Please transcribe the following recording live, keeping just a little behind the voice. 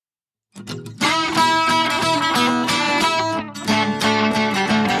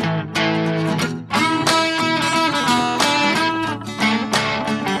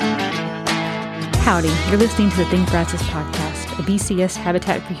Howdy, you're listening to the Think Brazos podcast, a BCS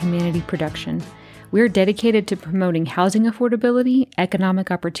Habitat for Humanity production. We're dedicated to promoting housing affordability, economic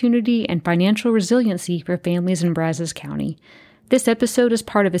opportunity, and financial resiliency for families in Brazos County. This episode is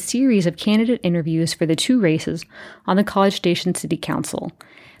part of a series of candidate interviews for the two races on the College Station City Council.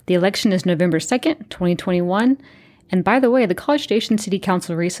 The election is November 2nd, 2021, and by the way, the College Station City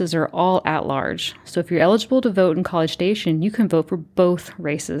Council races are all at large, so if you're eligible to vote in College Station, you can vote for both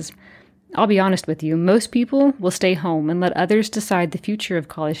races. I'll be honest with you, most people will stay home and let others decide the future of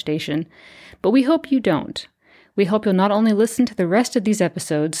College Station, but we hope you don't. We hope you'll not only listen to the rest of these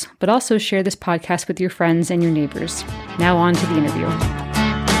episodes, but also share this podcast with your friends and your neighbors. Now on to the interview.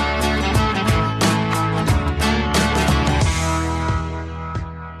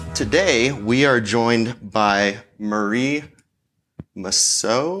 Today, we are joined by Marie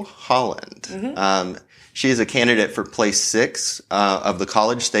Massot-Holland. She is a candidate for place 6 of the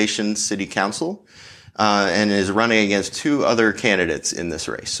College Station City Council and is running against 2 other candidates in this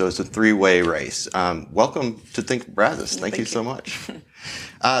race. So it's a 3-way race. Welcome to Think Brazos. Thank you so much.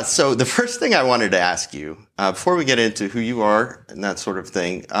 So the first thing I wanted to ask you, before we get into who you are and that sort of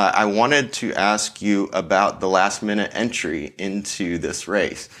thing, I wanted to ask you about the last-minute entry into this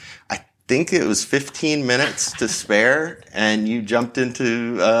race. I think it was 15 minutes to spare, and you jumped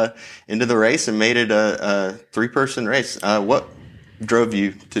into the race and made it a 3-person race. What drove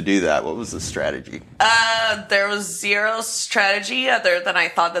you to do that? What was the strategy? There was zero strategy other than I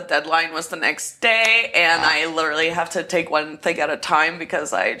thought the deadline was the next day, and I literally have to take one thing at a time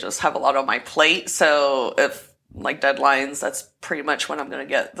because I just have a lot on my plate. So if deadlines, that's pretty much when I'm going to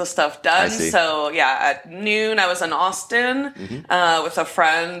get the stuff done. So yeah, at noon I was in Austin with a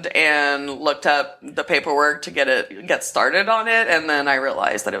friend and looked up the paperwork to get started on it, and then I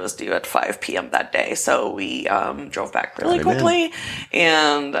realized that it was due at 5 p.m. that day. So we drove back really quickly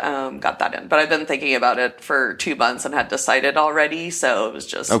and got that in. But I've been thinking about it for 2 months and had decided already. So it was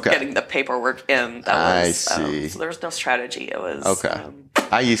just getting the paperwork in. So there was no strategy. It was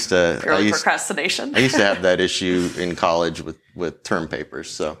purely procrastination. I used to have that issue in college with term papers,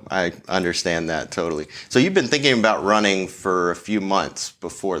 so I understand that totally. So you've been thinking about running for a few months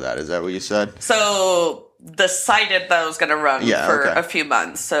before that. Is that what you said? So decided that I was going to run for a few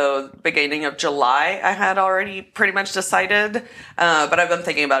months. So beginning of July, I had already pretty much decided, but I've been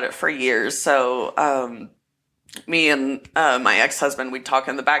thinking about it for years. So me and my ex-husband, we'd talk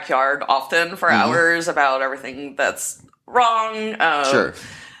in the backyard often for hours about everything that's wrong.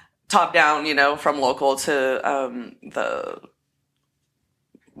 Top down, from local to the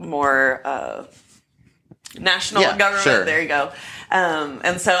more national government. Sure. There you go.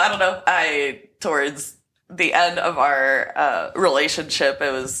 And so I don't know. Towards the end of our relationship,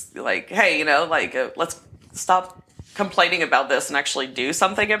 it was like, hey, let's stop complaining about this and actually do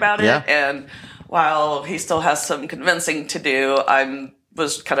something about it. And while he still has some convincing to do, I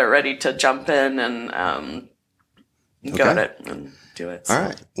was kind of ready to jump in and go at it and do it. So. All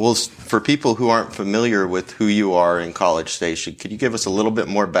right. Well, for people who aren't familiar with who you are in College Station, could you give us a little bit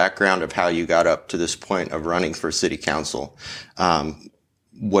more background of how you got up to this point of running for city council?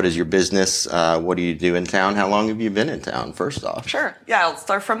 What is your business? What do you do in town? How long have you been in town, first off? Sure. Yeah, I'll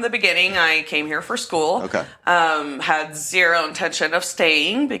start from the beginning. I came here for school. Okay. Had zero intention of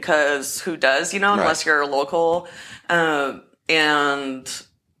staying because who does, unless you're a local. And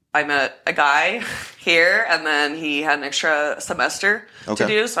I met a guy here, and then he had an extra semester to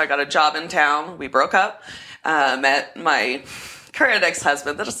do, so I got a job in town. We broke up. Met my current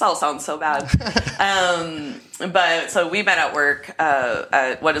ex-husband. That just all sounds so bad. But so we met at work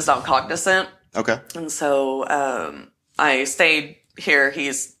at what is now Cognizant. Okay. And so I stayed here.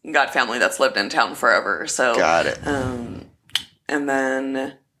 He's got family that's lived in town forever. So got it. And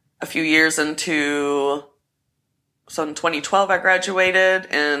then a few years into... So in 2012, I graduated,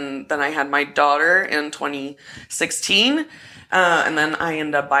 and then I had my daughter in 2016, and then I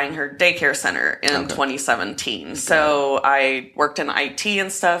ended up buying her daycare center in 2017. So I worked in IT and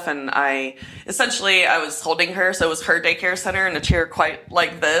stuff, and I was holding her, so it was her daycare center in a chair quite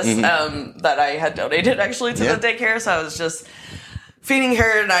like this that I had donated actually to the daycare. So I was just feeding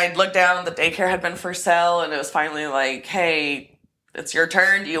her, and I'd look down, the daycare had been for sale, and it was finally like, hey, it's your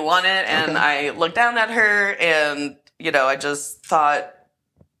turn. Do you want it? And I looked down at her, and I just thought,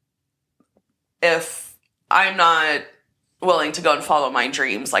 if I'm not willing to go and follow my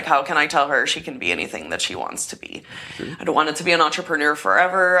dreams, how can I tell her she can be anything that she wants to be? Sure. I don't want it to be an entrepreneur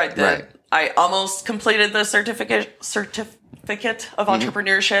forever. I did. Right. I almost completed the certificate of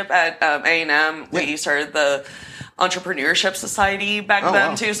entrepreneurship at A&M. We started the entrepreneurship society back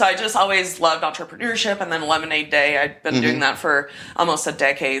then too. So I just always loved entrepreneurship. And then Lemonade Day, I'd been doing that for almost a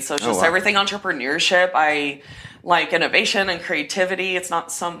decade. So just everything entrepreneurship. I like innovation and creativity. It's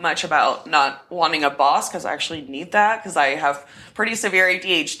not so much about not wanting a boss, because I actually need that, because I have pretty severe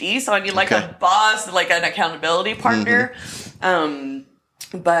ADHD. So I need like a boss, like an accountability partner.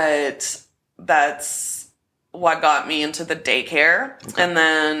 But that's what got me into the daycare. And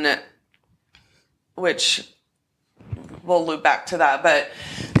then, which we'll loop back to that. But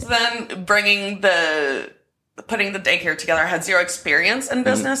so then putting the daycare together, I had zero experience in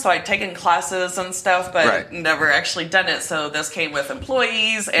business. So I'd taken classes and stuff, but never actually done it. So this came with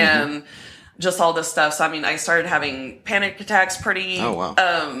employees and just all this stuff. So, I mean, I started having panic attacks pretty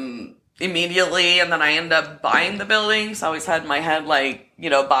immediately. And then I ended up buying the building. So I always had in my head, like,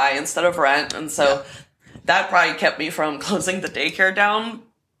 you know, buy instead of rent. And so that probably kept me from closing the daycare down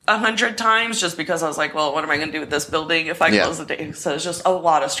 100 times, just because I was like, well, what am I going to do with this building if I close the day? So it's just a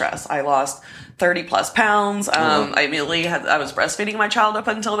lot of stress. I lost 30 plus pounds. I immediately I was breastfeeding my child up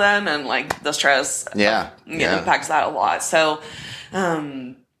until then, and like the stress impacts that a lot. So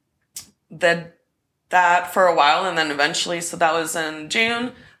that for a while, and then eventually, so that was in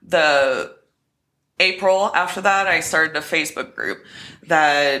June. The April after that, I started a Facebook group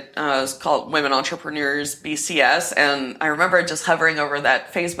that was called Women Entrepreneurs BCS. And I remember just hovering over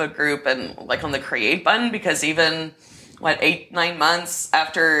that Facebook group and like on the create button, because even 8-9 months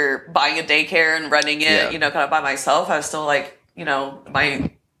after buying a daycare and running it, you know, kind of by myself, I was still like, you know,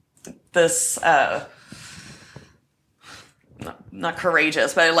 not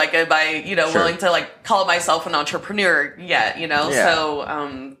courageous, but like, am I, you know, willing to like call myself an entrepreneur yet, you know?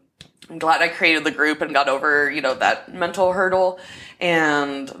 So, I'm glad I created the group and got over, you know, that mental hurdle,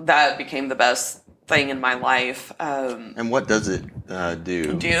 and that became the best thing in my life. And what does it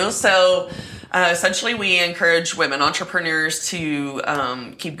do? So essentially, we encourage women entrepreneurs to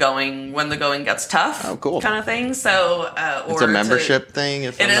keep going when the going gets tough. Oh, cool. Kind of thing. So it's a membership thing?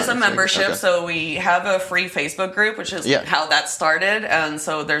 It is a membership. Okay. So we have a free Facebook group, which is how that started. And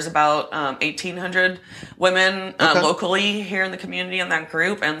so there's about 1,800 women locally here in the community in that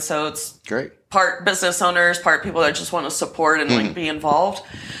group. And so it's great. Part business owners, part people that just want to support and like be involved.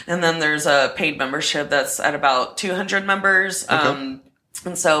 And then there's a paid membership that's at about 200 members. And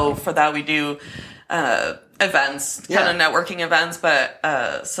so for that, we do events, kind of networking events. But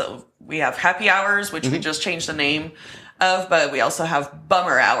so we have happy hours, which we just changed the name of, but we also have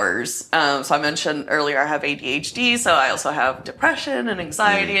bummer hours. So I mentioned earlier, I have ADHD, so I also have depression and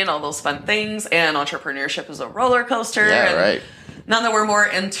anxiety and all those fun things. And entrepreneurship is a roller coaster. Yeah, right. Not that we're more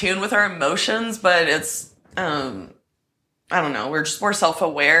in tune with our emotions, but it's, I don't know, we're just more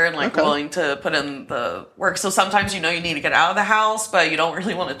self-aware and like willing to put in the work. So sometimes, you know, you need to get out of the house, but you don't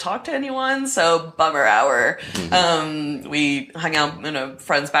really want to talk to anyone. So bummer hour. We hung out in a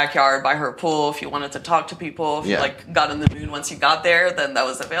friend's backyard by her pool. If you wanted to talk to people, if you like got in the mood once you got there, then that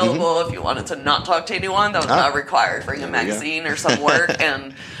was available. If you wanted to not talk to anyone, that was not required. Bring a magazine or some work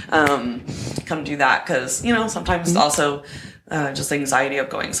and come do that. Cause, you know, sometimes also just anxiety of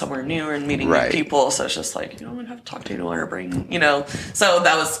going somewhere new and meeting new people. So it's just like, you don't have to talk to anyone or bring, you know. So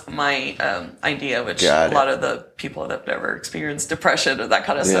that was my idea, which a lot of the people that have never experienced depression or that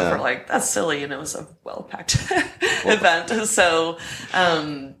kind of stuff are like, that's silly. And it was a well-packed event. So,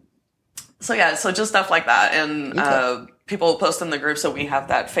 so just stuff like that. And people post in the group. So we have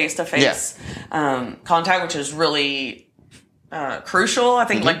that face-to-face contact, which is really crucial. I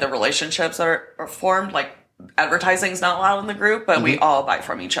think like the relationships are formed, like, advertising's not allowed in the group, but we all buy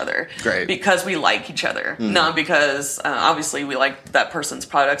from each other because we like each other, not because obviously we like that person's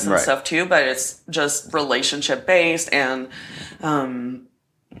products and stuff too, but it's just relationship based. And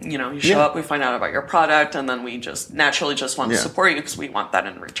you know, you show up, we find out about your product, and then we just naturally just want to support you because we want that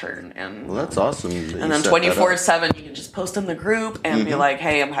in return. And well, that's awesome. And then 24/7 you can just post in the group and be like,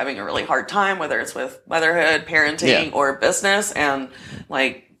 hey, I'm having a really hard time, whether it's with motherhood, parenting, or business, and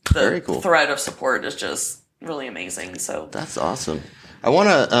like the thread of support is just really amazing. So that's awesome. I want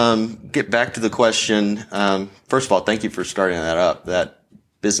to get back to the question. First of all, thank you for starting that up. That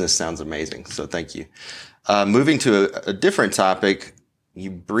business sounds amazing. So thank you. Moving to a different topic, you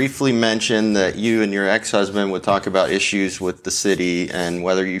briefly mentioned that you and your ex-husband would talk about issues with the city and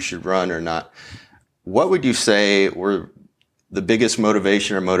whether you should run or not. What would you say were the biggest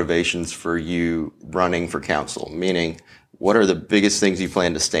motivation or motivations for you running for council? Meaning, what are the biggest things you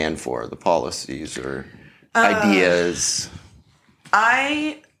plan to stand for, the policies or ideas?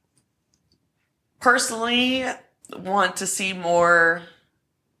 I personally want to see more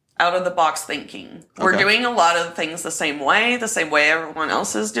out of the box thinking. We're doing a lot of things the same way everyone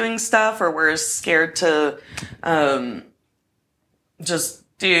else is doing stuff, or we're scared to just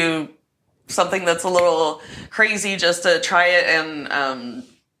do something that's a little crazy just to try it. And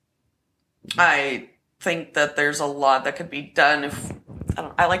I think that there's a lot that could be done if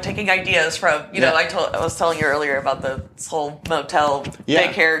I like taking ideas from, you know, I was telling you earlier about this whole motel,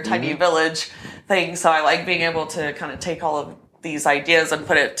 daycare, tiny village thing. So I like being able to kind of take all of these ideas and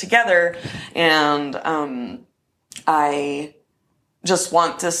put it together. And I just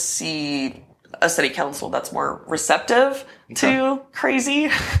want to see a city council that's more receptive to crazy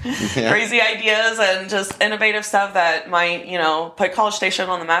ideas and just innovative stuff that might, you know, put College Station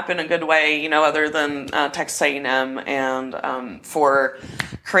on the map in a good way, you know, other than Texas A&M, and for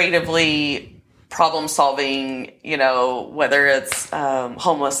creatively problem solving, you know, whether it's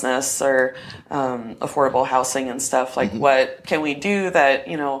homelessness or affordable housing and stuff. Like, what can we do that,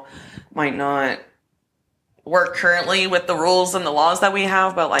 you know, might not work currently with the rules and the laws that we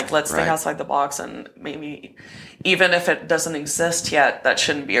have, but like, let's think outside the box, and maybe even if it doesn't exist yet, that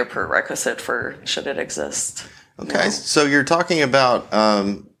shouldn't be a prerequisite for should it exist. Okay, you know? So you're talking about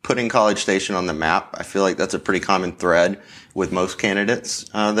putting College Station on the map. I feel like that's a pretty common thread with most candidates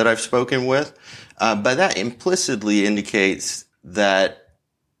that I've spoken with. But that implicitly indicates that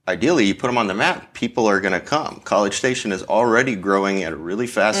ideally you put them on the map, people are going to come. College Station is already growing at a really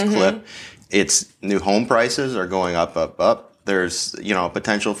fast clip. Its new home prices are going up. There's, you know,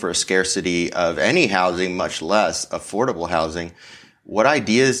 potential for a scarcity of any housing, much less affordable housing. What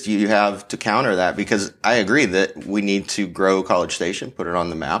ideas do you have to counter that? Because I agree that we need to grow College Station, put it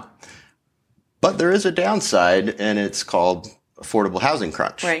on the map. But there is a downside, and it's called affordable housing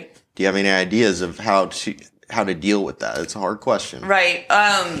crunch. Right. Do you have any ideas of how to deal with that? It's a hard question. Right.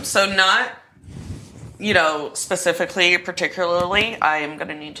 So not, you know, specifically, particularly, I am going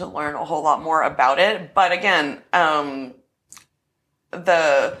to need to learn a whole lot more about it. But again,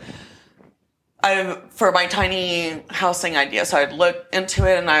 for my tiny housing idea, so I'd look into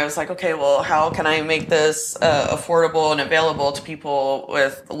it and I was like, okay, well, how can I make this affordable and available to people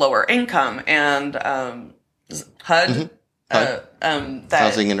with lower income? And HUD,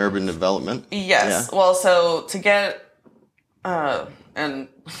 Housing and Urban Development. Yes. Yeah. Well, so to get, and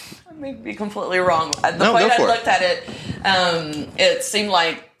I may be completely wrong. The way I looked at it, it seemed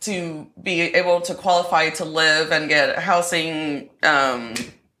like to be able to qualify to live and get housing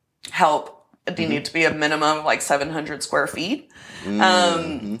help, you need to be a minimum of like 700 square feet.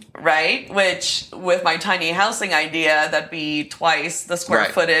 Right? Which with my tiny housing idea, that'd be twice the square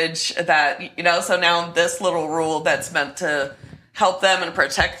footage that, you know, so now this little rule that's meant to help them and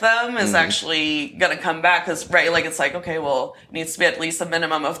protect them is actually going to come back. Cause like, it's like, okay, well, it needs to be at least a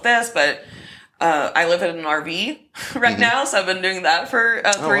minimum of this, but I live in an RV right now, so I've been doing that for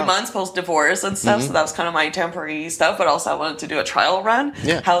 3 months post-divorce and stuff, so that was kind of my temporary stuff, but also I wanted to do a trial run.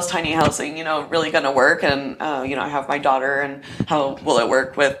 How's tiny housing, you know, really going to work? And, you know, I have my daughter, and how will it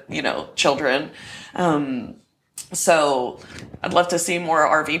work with, you know, children? So I'd love to see more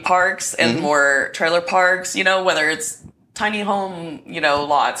RV parks and more trailer parks, you know, whether it's tiny home, you know,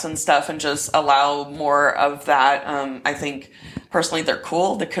 lots and stuff, and just allow more of that. I think personally they're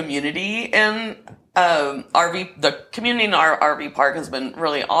cool. The community in the community in our RV park has been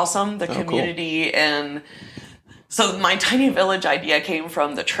really awesome. The community in, so my tiny village idea came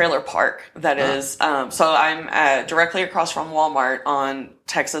from the trailer park that is, so I'm directly across from Walmart on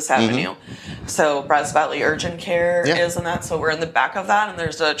Texas Avenue. So Brazos Valley Urgent Care is in that. So we're in the back of that, and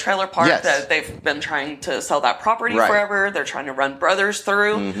there's a trailer park that they've been trying to sell that property forever. They're trying to run Brothers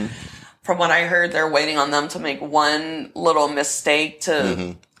through. From what I heard, they're waiting on them to make one little mistake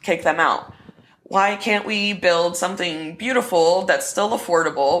to kick them out. Why can't we build something beautiful that's still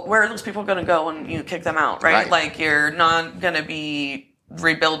affordable? Where are those people going to go when you kick them out, right? Like, you're not going to be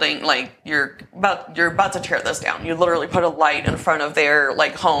rebuilding, like, you're about to tear this down. You literally put a light in front of their,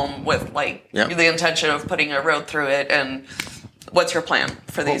 like, home with, like, the intention of putting a road through it. And what's your plan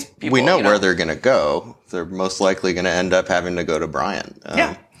for these people? We know where they're going to go. They're most likely going to end up having to go to Bryan.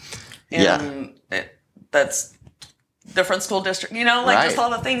 That's different school district, you know, like just all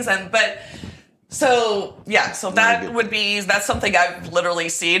the things. So that's something I've literally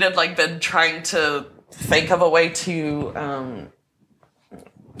seen and like been trying to think of a way to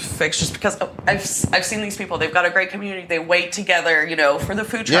fix, just because I've seen these people. They've got a great community. They wait together, you know, for the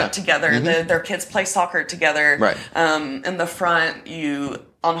food truck together. Their kids play soccer together. In the front,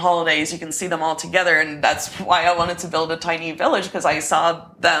 on holidays, you can see them all together. And that's why I wanted to build a tiny village, because I saw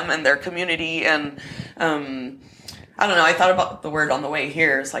them and their community and I don't know, I thought about the word on the way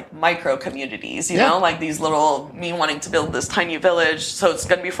here. It's like micro communities, you know, like these little, me wanting to build this tiny village. So it's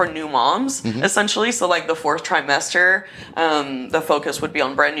going to be for new moms, essentially. So like the fourth trimester, the focus would be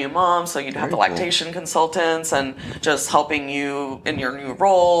on brand new moms. So you'd have the lactation consultants and just helping you in your new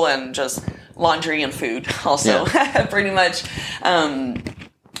role, and just laundry and food also. Pretty much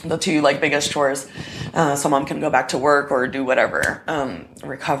the two like biggest chores. So mom can go back to work or do whatever,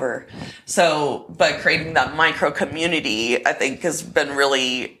 recover. So, but creating that micro community, I think, has been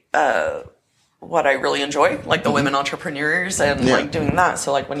really, what I really enjoy, like the women entrepreneurs and like doing that.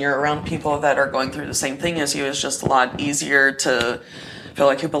 So like when you're around people that are going through the same thing as you, it's just a lot easier to feel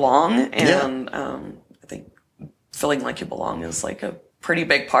like you belong. And, I think feeling like you belong is like a pretty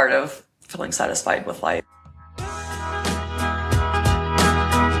big part of feeling satisfied with life.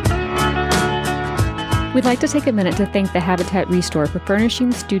 We'd like to take a minute to thank the Habitat Restore for furnishing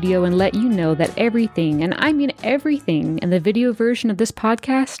the studio and let you know that everything, and I mean everything, in the video version of this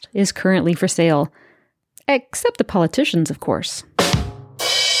podcast is currently for sale. Except the politicians, of course.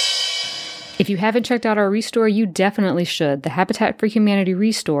 If you haven't checked out our Restore, you definitely should. The Habitat for Humanity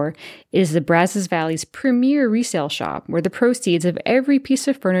Restore is the Brazos Valley's premier resale shop, where the proceeds of every piece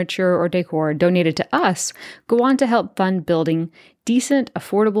of furniture or decor donated to us go on to help fund building decent,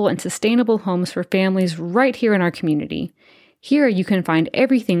 affordable, and sustainable homes for families right here in our community. Here you can find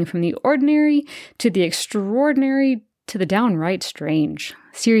everything from the ordinary to the extraordinary to the downright strange.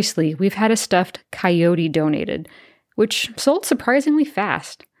 Seriously, we've had a stuffed coyote donated, which sold surprisingly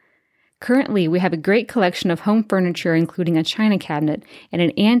fast. Currently, we have a great collection of home furniture, including a china cabinet and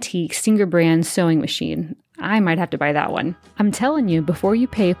an antique Singer brand sewing machine. I might have to buy that one. I'm telling you, before you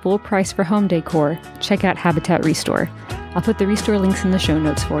pay full price for home decor, check out Habitat Restore. I'll put the Restore links in the show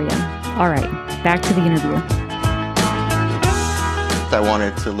notes for you. All right, back to the interview. I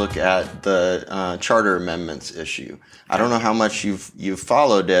wanted to look at the charter amendments issue. I don't know how much you've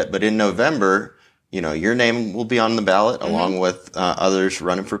followed it, but in November, your name will be on the ballot along with others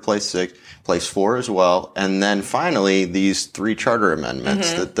running for place 4 as well. And then finally, these 3 charter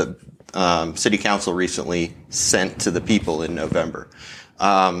amendments that the City Council recently sent to the people in November.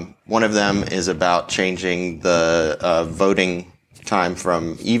 One of them is about changing the voting time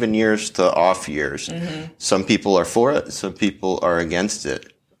from even years to off years. Some people are for it, some people are against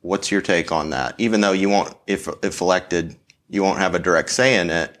it. What's your take on that? Even though you won't, if elected, you won't have a direct say in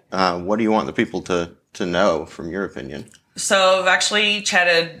it. What do you want the people to know from your opinion? So I've actually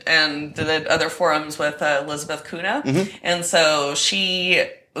chatted and did other forums with Elizabeth Kuna. And so she,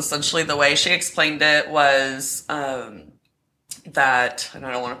 essentially the way she explained it was that, and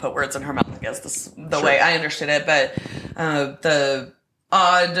I don't want to put words in her mouth, I guess this is the way I understood it, but the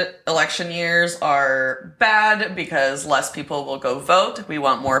odd election years are bad because less people will go vote. We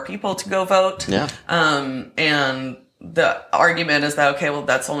want more people to go vote. And the argument is that, okay, well,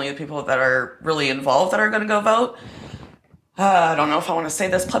 that's only the people that are really involved that are going to go vote. I don't know if I want to say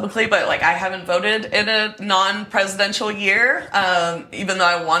this publicly, but like I haven't voted in a non-presidential year, even though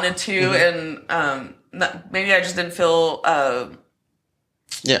I wanted to, and maybe I just didn't feel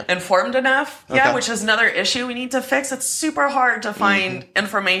informed enough. Which is another issue we need to fix. It's super hard to find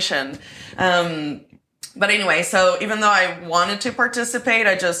information. But anyway, so even though I wanted to participate,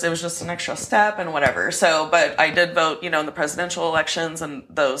 it was just an extra step and whatever. So, but I did vote, in the presidential elections and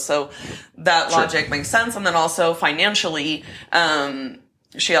those. So that logic makes sense. And then also financially,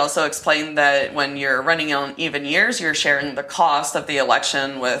 she also explained that when you're running on even years, you're sharing the cost of the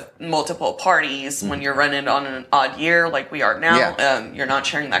election with multiple parties. When you're running on an odd year like we are now, you're not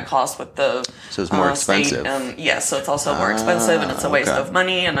sharing that cost with the so it's more expensive. So it's also more expensive and it's a waste of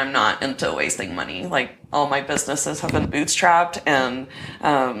money. And I'm not into wasting money. Like all my businesses have been bootstrapped and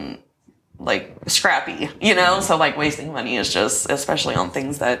like scrappy, So like wasting money is just, especially on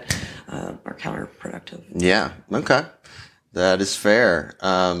things that are counterproductive. Yeah. Okay. That is fair.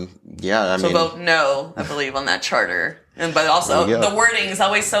 So vote no, I believe, on that charter. But also, the wording is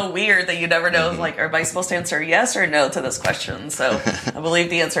always so weird that you never know, like, are I supposed to answer yes or no to this question? So I believe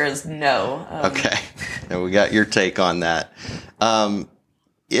the answer is no. Okay. And we got your take on that.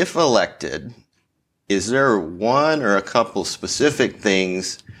 If elected, is there one or a couple specific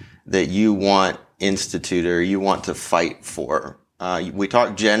things that you want instituted or you want to fight for? We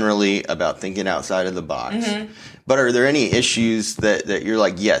talk generally about thinking outside of the box, but are there any issues that you're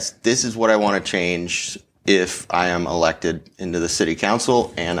like, yes, this is what I want to change if I am elected into the city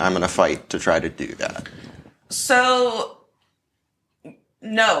council, and I'm going to fight to try to do that? So,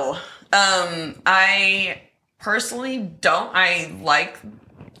 no. I personally don't. I like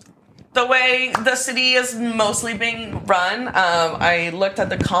the way the city is mostly being run, I looked at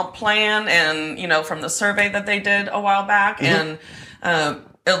the comp plan and, from the survey that they did a while back, and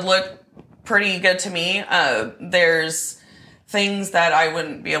it looked pretty good to me. There's things that I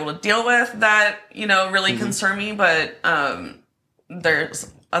wouldn't be able to deal with that, really concern me, but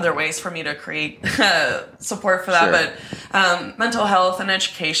there's other ways for me to create support for that. Sure. But mental health and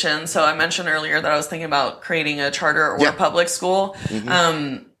education. So I mentioned earlier that I was thinking about creating a charter or public school,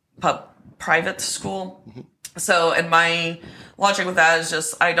 private school. So, and my logic with that is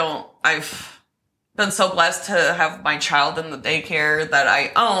just, I've been so blessed to have my child in the daycare that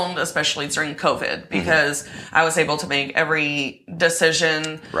I owned, especially during COVID, because I was able to make every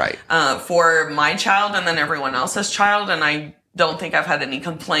decision for my child and then everyone else's child. And I don't think I've had any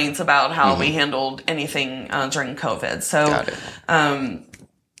complaints about how we handled anything during COVID. So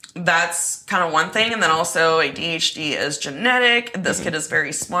that's kind of one thing. And then also ADHD is genetic. This kid is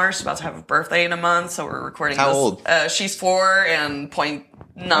very smart. She's about to have a birthday in a month. So we're recording How old? She's 4 and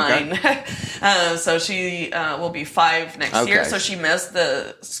 0.9. Okay. So she will be 5 next year. So she missed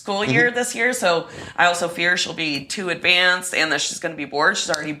the school year this year. So I also fear she'll be too advanced and that she's going to be bored. She's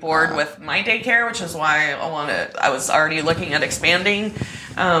already bored with my daycare, which is why I was already looking at expanding.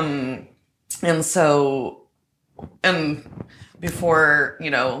 And before,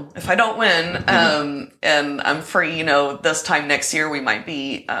 if I don't win, and I'm free, this time next year, we might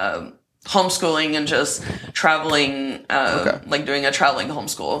be, homeschooling and just traveling, like doing a traveling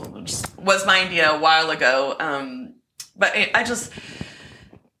homeschool, which was my idea a while ago. But I just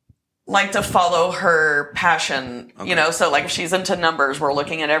like to follow her passion, so like if she's into numbers, we're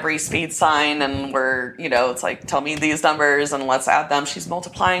looking at every speed sign and we're, it's like, tell me these numbers and let's add them. She's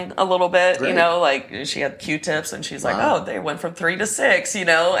multiplying a little bit, Great. Like she had Q-tips and she's like, oh, they went from 3 to 6,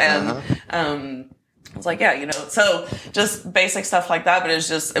 and, I was like, so just basic stuff like that, but it's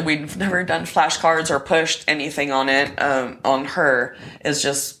just, we've never done flashcards or pushed anything on it, on her. It's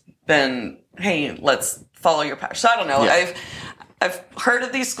just been, hey, let's follow your passion. So I don't know. Yeah. I've heard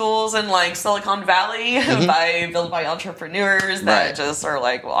of these schools in like Silicon Valley built by entrepreneurs that just are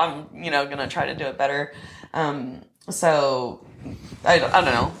like, well, I'm, going to try to do it better. So I don't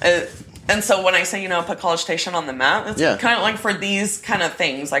know. And so when I say, put College Station on the map, it's kind of like for these kind of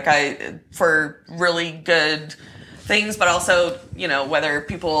things, like for really good things, but also, whether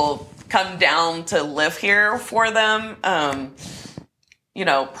people come down to live here for them,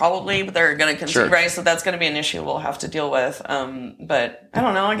 probably they're going to continue, right? So that's going to be an issue we'll have to deal with. But I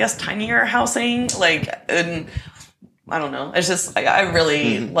don't know, I guess tinier housing, I don't know. It's just, I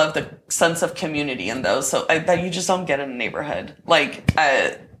really love the sense of community in those. So that you just don't get in a neighborhood.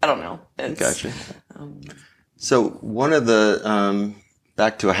 I don't know. Gotcha. So one of the,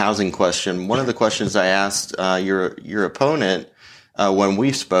 back to a housing question, one of the questions I asked your opponent when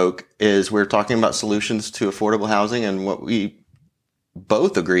we spoke is we're talking about solutions to affordable housing, and what we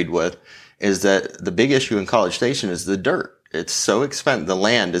both agreed with is that the big issue in College Station is the dirt. It's so expensive. The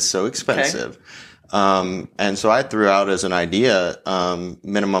land is so expensive. Okay. And so I threw out as an idea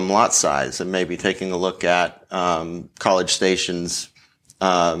minimum lot size, and maybe taking a look at College Station's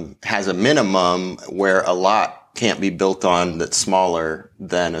has a minimum where a lot can't be built on that's smaller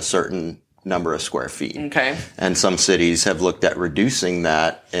than a certain number of square feet. Okay. And some cities have looked at reducing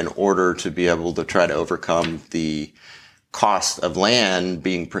that in order to be able to try to overcome the cost of land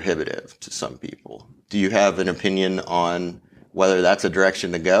being prohibitive to some people. Do you have an opinion on whether that's a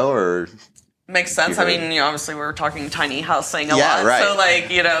direction to go, or? Makes sense. I mean, obviously we're talking tiny housing a lot. Right. So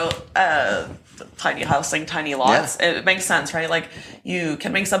tiny housing, tiny lots. Yeah. It makes sense, right? Like you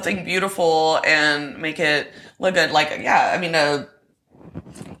can make something beautiful and make it look good.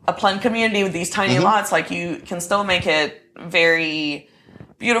 A planned community with these tiny lots, like you can still make it very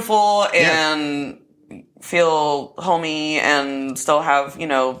beautiful and feel homey and still have,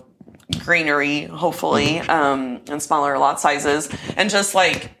 greenery, hopefully, and smaller lot sizes. And just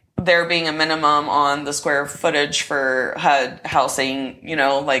like there being a minimum on the square footage for HUD housing,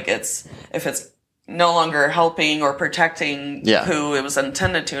 if it's no longer helping or protecting who it was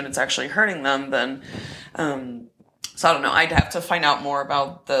intended to and it's actually hurting them, then, so I don't know. I'd have to find out more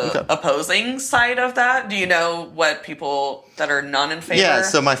about the opposing side of that. Do you know what people that are not in favor? Yeah,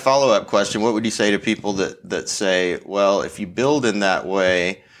 so my follow-up question, what would you say to people that say, well, if you build in that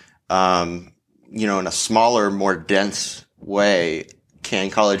way, in a smaller, more dense way, can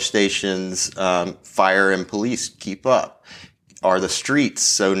College Station's fire and police keep up? Are the streets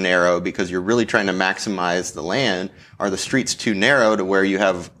so narrow because you're really trying to maximize the land? Are the streets too narrow to where you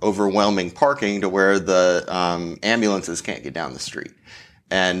have overwhelming parking to where the ambulances can't get down the street?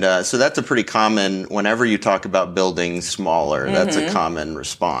 And so that's a pretty common, whenever you talk about building smaller, that's a common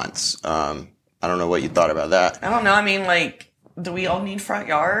response. I don't know what you thought about that. I don't know. I mean, like, do we all need front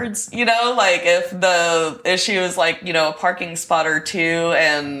yards? You know, like if the issue is like, you know, a parking spot or two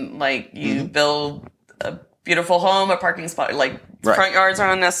and like you build a beautiful home, a parking spot, like front yards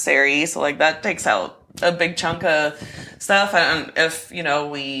are unnecessary. So like that takes out a big chunk of stuff. And if, you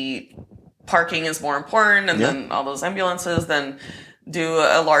know, parking is more important and then all those ambulances, then do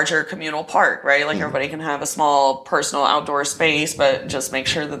a larger communal park, right? Like everybody can have a small personal outdoor space, but just make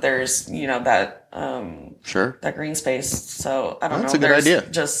sure that there's, you know, that, that green space. So I don't know. That's a good idea.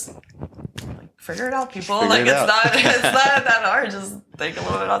 Just figure it out, people. Like it's not that hard. Just think a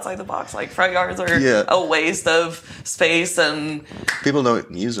little bit outside the box. Like front yards are a waste of space and people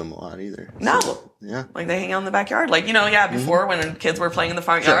don't use them a lot either. No. So, like they hang out in the backyard. Like, you know, before when kids were playing in the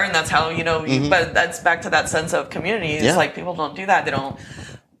front yard and that's how, you know, but that's back to that sense of community. It's like people don't do that. They don't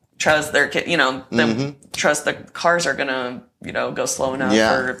trust their kid, you know, them trust the cars are going to, you know, go slow enough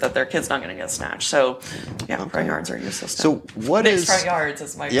or that their kid's not going to get snatched. So, front yards are your system. So what is front yards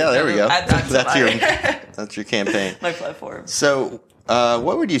is my there we go. That's your campaign. My platform. So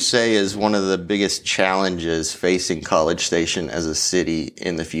what would you say is one of the biggest challenges facing College Station as a city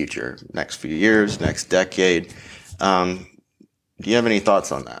in the future, next few years, next decade? Do you have any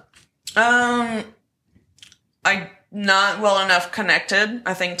thoughts on that? I'm not well enough connected,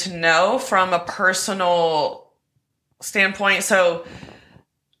 I think, to know from a personal standpoint. So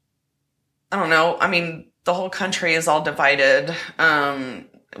I don't know. I mean, the whole country is all divided,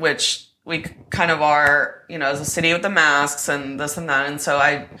 which we kind of are, you know, as a city with the masks and this and that. And so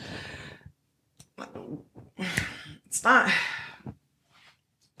it's not,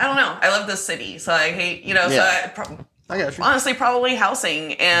 I don't know. I love this city. So I hate, you know, I got you. Honestly, probably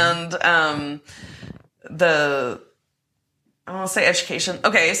housing and, I want to say education.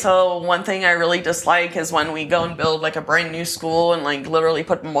 Okay, so one thing I really dislike is when we go and build like a brand new school and like literally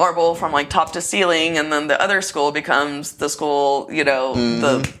put marble from like top to ceiling, and then the other school becomes the school, you know,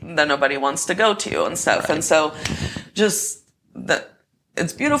 that nobody wants to go to and stuff. And so just that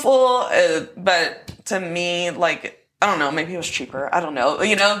it's beautiful, but to me, like, I don't know, maybe it was cheaper. I don't know,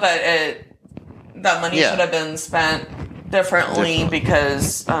 you know, but that money should have been spent differently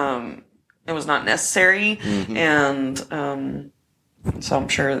because, it was not necessary. And so I'm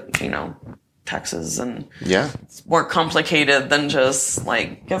sure, you know, taxes and it's more complicated than just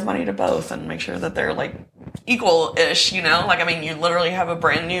like give money to both and make sure that they're like equal-ish, you know? Like, I mean, you literally have a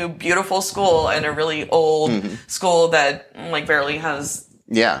brand new, beautiful school and a really old school that like barely has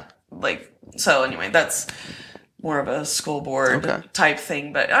like, so anyway, that's more of a school board type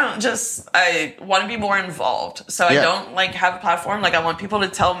thing, but I want to be more involved. So I don't like have a platform. Like I want people to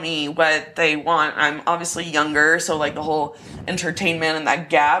tell me what they want. I'm obviously younger. So like the whole entertainment and that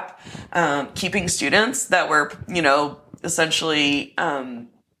gap, keeping students that were, you know, essentially,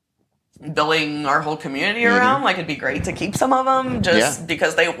 building our whole community around. Like it'd be great to keep some of them just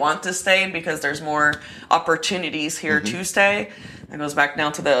because they want to stay and because there's more opportunities here to stay. That goes back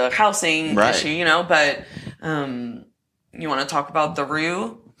now to the housing issue, you know, but, you want to talk about the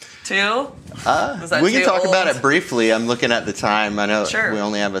Rue too? We can talk about it briefly. I'm looking at the time. I know we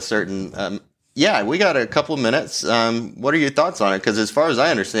only have a certain, we got a couple of minutes. What are your thoughts on it? Because as far as I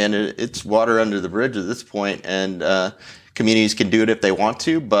understand it, it's water under the bridge at this point, and communities can do it if they want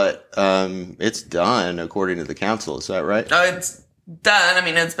to, but it's done according to the council. Is that right? It's done. I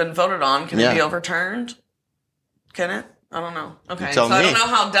mean, it's been voted on. Can it be overturned? Can it? I don't know. Okay, so I don't know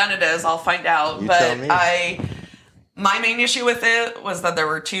how done it is. I'll find out. But my main issue with it was that there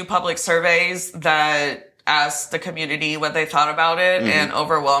were 2 public surveys that asked the community what they thought about it, and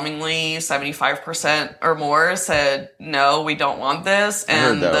overwhelmingly 75% or more said, no, we don't want this.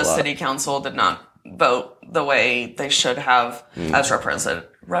 And the city council did not vote the way they should have as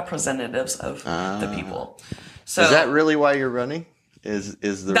representatives of the people. So is that really why you're running? Is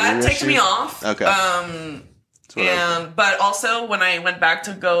the that takes me off? Okay. But also when I went back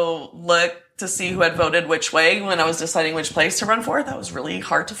to go look to see who had voted which way when I was deciding which place to run for, that was really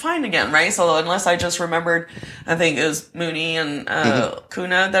hard to find again, right? So unless I just remembered, I think it was Mooney and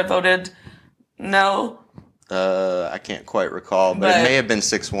Kuna that voted no. I can't quite recall, but it may have been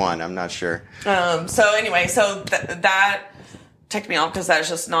 6-1. I'm not sure. So anyway, so that ticked me off because that's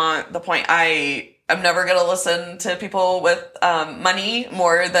just not the point. I'm never going to listen to people with money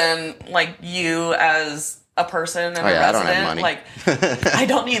more than like you as a person and a resident. I don't have money. Like I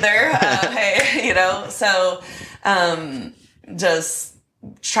don't either. Hey, you know, so just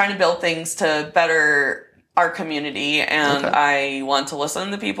trying to build things to better our community, and I want to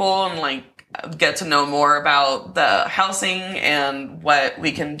listen to people and like get to know more about the housing and what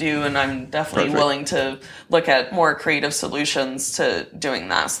we can do. And I'm definitely willing to look at more creative solutions to doing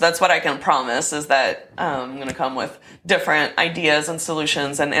that. So that's what I can promise, is that I'm going to come with different ideas and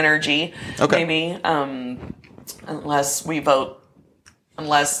solutions and energy. Maybe, unless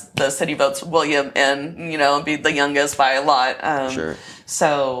the city votes William in, be the youngest by a lot.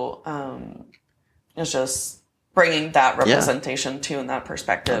 So it's just bringing that representation too, in that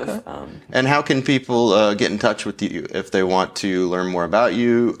perspective. And how can people get in touch with you if they want to learn more about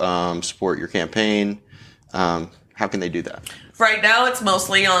you, support your campaign? How can they do that? Right now, it's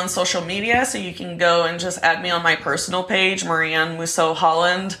mostly on social media, so you can go and just add me on my personal page, Marianne Musso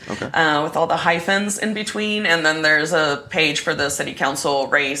Holland, with all the hyphens in between. And then there's a page for the city council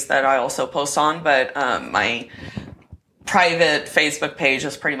race that I also post on, but my private Facebook page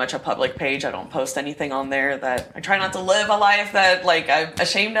is pretty much a public page. I don't post anything on there. That I try not to live a life that I'm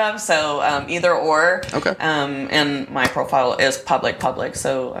ashamed of. So either or. And my profile is public.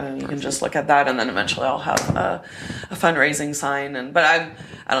 So you can just look at that, and then eventually I'll have a fundraising sign. But I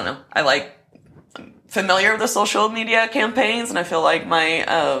don't know. I'm familiar with the social media campaigns, and I feel like my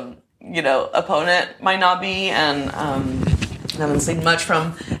opponent might not be. And I haven't seen much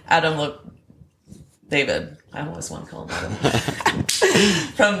from David. I always want to call him Adam.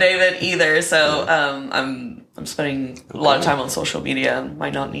 From David either. So I'm spending a lot of time on social media and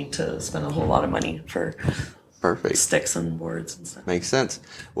might not need to spend a whole lot of money for sticks and boards and stuff. Makes sense.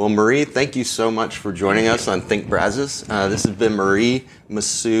 Well, Marie, thank you so much for joining us on Think Brazos. This has been Marie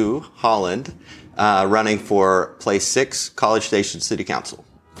Musso Holland, running for Place 6, College Station City Council.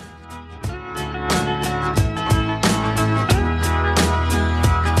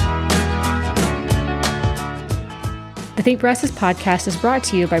 The Think Brazos podcast is brought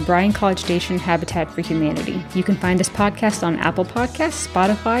to you by Bryan College Station Habitat for Humanity. You can find this podcast on Apple Podcasts,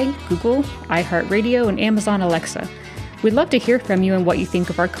 Spotify, Google, iHeartRadio, and Amazon Alexa. We'd love to hear from you and what you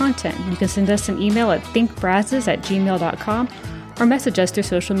think of our content. You can send us an email at thinkbrazos@gmail.com or message us through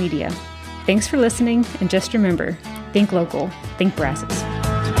social media. Thanks for listening, and just remember, think local, think Brazos.